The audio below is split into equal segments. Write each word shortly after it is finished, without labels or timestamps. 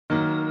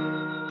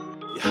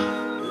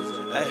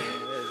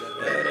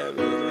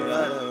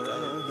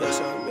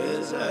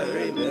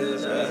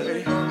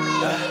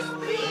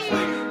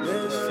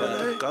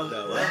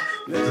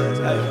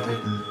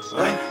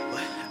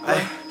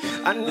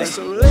I need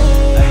some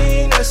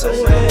lean and some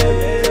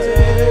way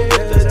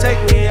to take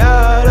me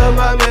out of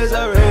my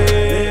misery.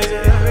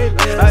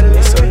 I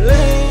need some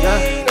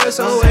lean and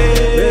some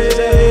way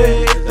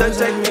to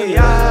take me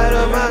out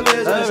of my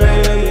misery.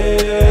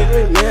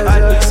 I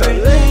need some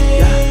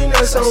lean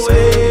and some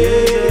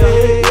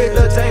way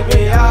to take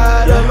me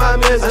out of my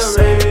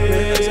misery.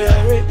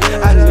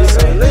 I need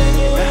some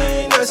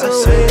lean and some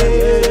way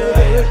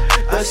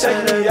to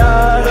take me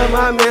out of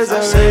my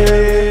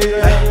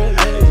misery.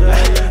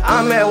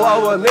 I'm at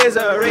war with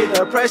misery,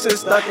 depression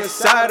stuck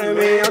inside of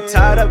me. I'm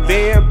tired of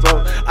being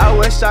broke, I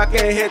wish I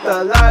could hit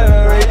the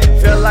lottery.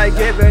 Feel like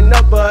giving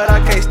up, but I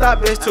can't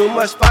stop, it's too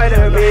much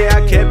fighting me.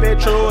 I kept it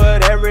true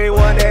with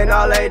everyone, and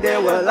all they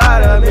did was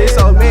lie to me.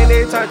 So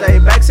many turned their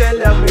backs and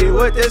left me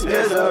with this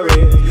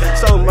misery.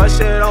 So much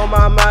shit on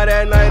my mind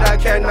at night, I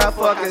cannot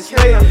fucking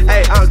sleep.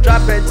 Hey, I'm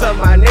dropping to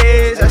my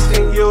knees,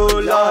 asking you,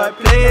 Lord,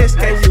 please,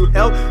 can you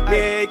help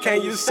me?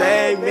 Can you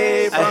save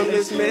me from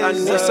this misery? I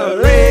need some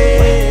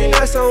rain,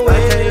 that's some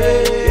way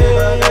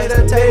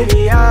to take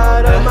me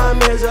out of my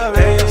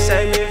misery.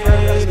 Save me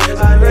from this misery.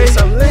 I need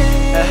some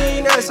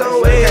lean and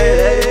some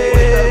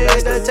way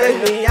to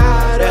take me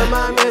out of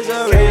my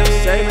misery.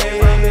 Save me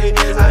from this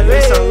misery. I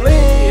need some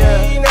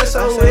lean and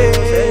some way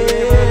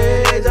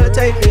to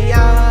take me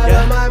out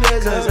of my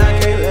misery. I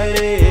can't let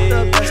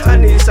it. I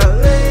need some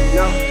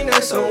lean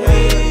and some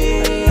way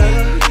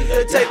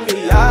to take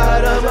me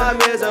out of my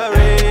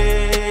misery.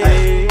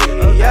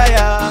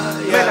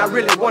 Man, I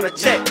really want a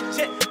check.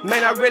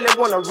 Man, I really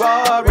want a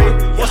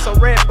Rari. Want some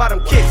red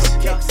bottom kicks.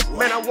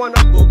 Man, I want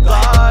a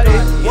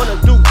Bugatti. Wanna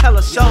do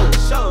hella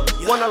shows.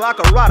 Wanna lock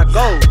a rod of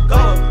gold.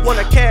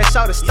 Wanna cash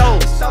out the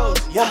stove.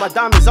 Want my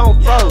diamonds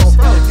on froze.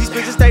 These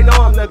bitches, they know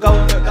I'm the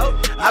GOAT.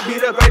 I be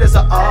the greatest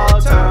of all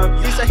time.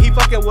 He said he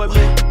fucking with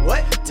me.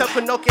 Tell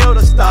Pinocchio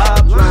to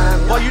stop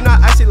trying. Boy, you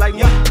not icy like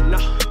me.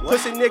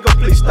 Pussy nigga,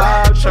 please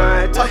stop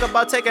trying. Talk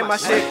about taking my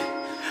shit,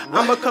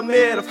 I'ma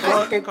commit a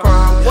fucking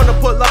crime. Wanna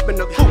pull up in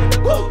the coupe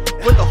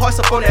with the horse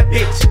up on that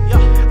bitch.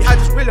 I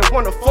just really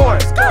want a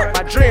foreign.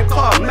 My dream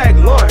car, Mac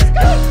Lauren.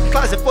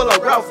 Closet full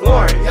of Ralph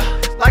Lauren.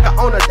 Like I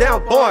own a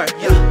damn barn.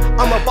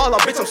 I'm a baller,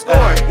 bitch, I'm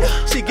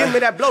scoring. She give me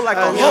that blow like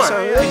a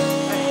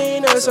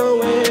horn. That's some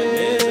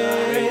way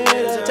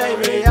to take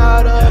me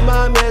out of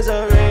my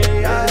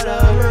misery.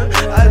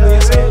 I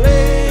need some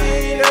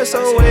lean, that's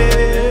some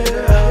way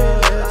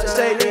to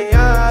take me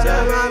out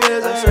of my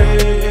misery.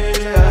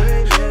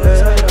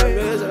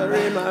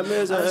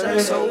 I say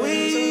some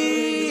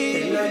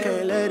weed, and I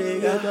can't let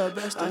it get the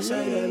best of me. I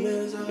say that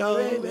misery,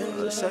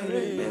 I say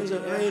that misery,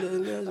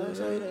 I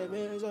say that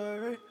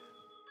misery.